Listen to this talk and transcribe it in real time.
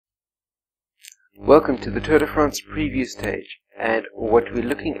Welcome to the Tour de France preview stage, and what we're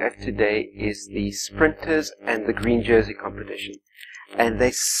looking at today is the sprinters and the green jersey competition. And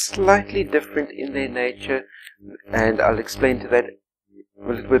they're slightly different in their nature, and I'll explain to that a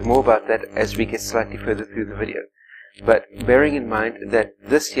little bit more about that as we get slightly further through the video. But bearing in mind that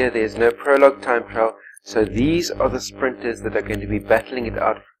this year there's no prologue time trial, so these are the sprinters that are going to be battling it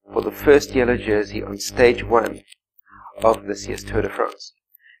out for the first yellow jersey on stage 1 of this year's Tour de France.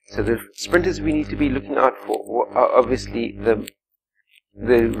 So the sprinters we need to be looking out for are obviously the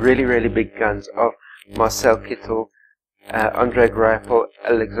really big guns of Marcel Kittel, André Greipel,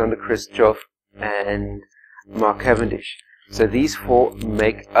 Alexander Kristoff, and Mark Cavendish. So these four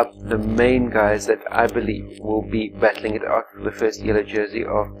make up the main guys that I believe will be battling it out for the first yellow jersey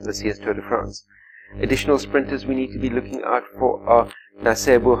of this year's Tour de France. Additional sprinters we need to be looking out for are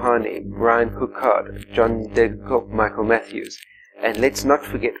Nacer Bouhanni, Brian Coquard, John Degenkolb, Michael Matthews. And let's not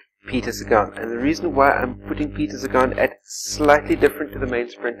forget Peter Sagan. And the reason why I'm putting Peter Sagan at slightly different to the main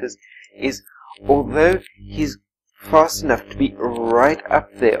sprinters is, although he's fast enough to be right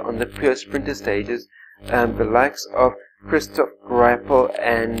up there on the pure sprinter stages, the likes of Kristoff, Greipel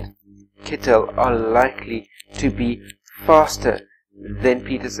and Kittel are likely to be faster than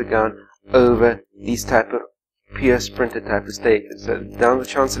Peter Sagan over these type of pure sprinter type of stages. So down the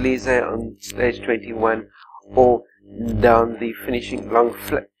Champs-Élysées on stage 21, or down the finishing long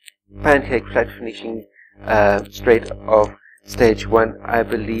pancake flat finishing straight of stage 1, I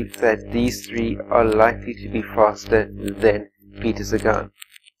believe that these three are likely to be faster than Peter Sagan.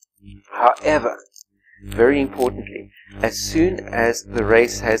 However, very importantly, as soon as the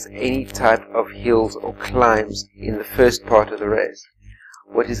race has any type of hills or climbs in the first part of the race,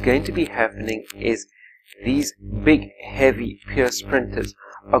 what is going to be happening is these big, heavy, pure sprinters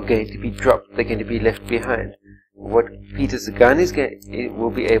are going to be dropped. They're going to be left behind. What Peter Sagan will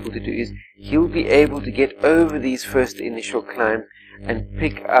be able to do is he'll be able to get over these first initial climbs and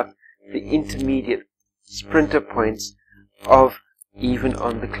pick up the intermediate sprinter points of even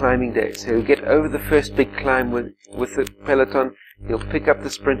on the climbing day. So he'll get over the first big climb with the peloton. He'll pick up the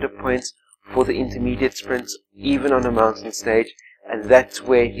sprinter points for the intermediate sprints even on a mountain stage, and that's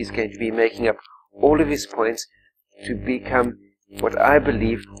where he's going to be making up all of his points to become what I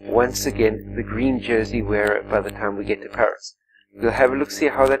believe once again the green jersey wearer by the time we get to Paris. We'll have a look, see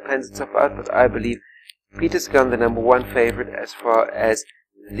how that pans itself out, but I believe Peter Sagan the number 1 favorite as far as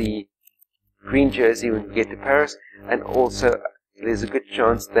the green jersey when we get to Paris, and also there's a good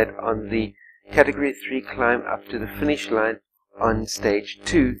chance that on the category 3 climb up to the finish line on stage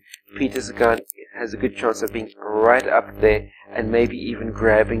 2, Peter Sagan has a good chance of being right up there and maybe even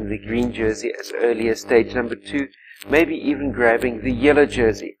grabbing the green jersey as early as stage number 2, maybe even grabbing the yellow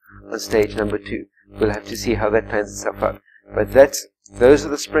jersey on stage number 2. We'll have to see how that pans itself out. But those are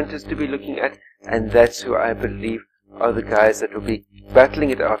the sprinters to be looking at, and that's who I believe are the guys that will be battling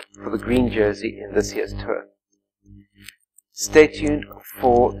it out for the green jersey in this year's tour. Stay tuned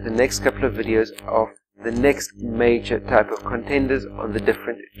for the next couple of videos of the next major type of contenders on the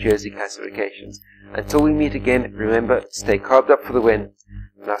different jersey classifications. Until we meet again, remember, stay carved up for the win,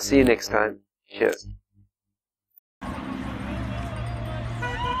 and I'll see you next time. Cheers.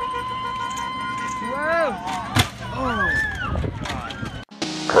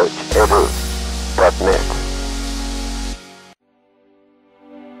 CoachEdu.net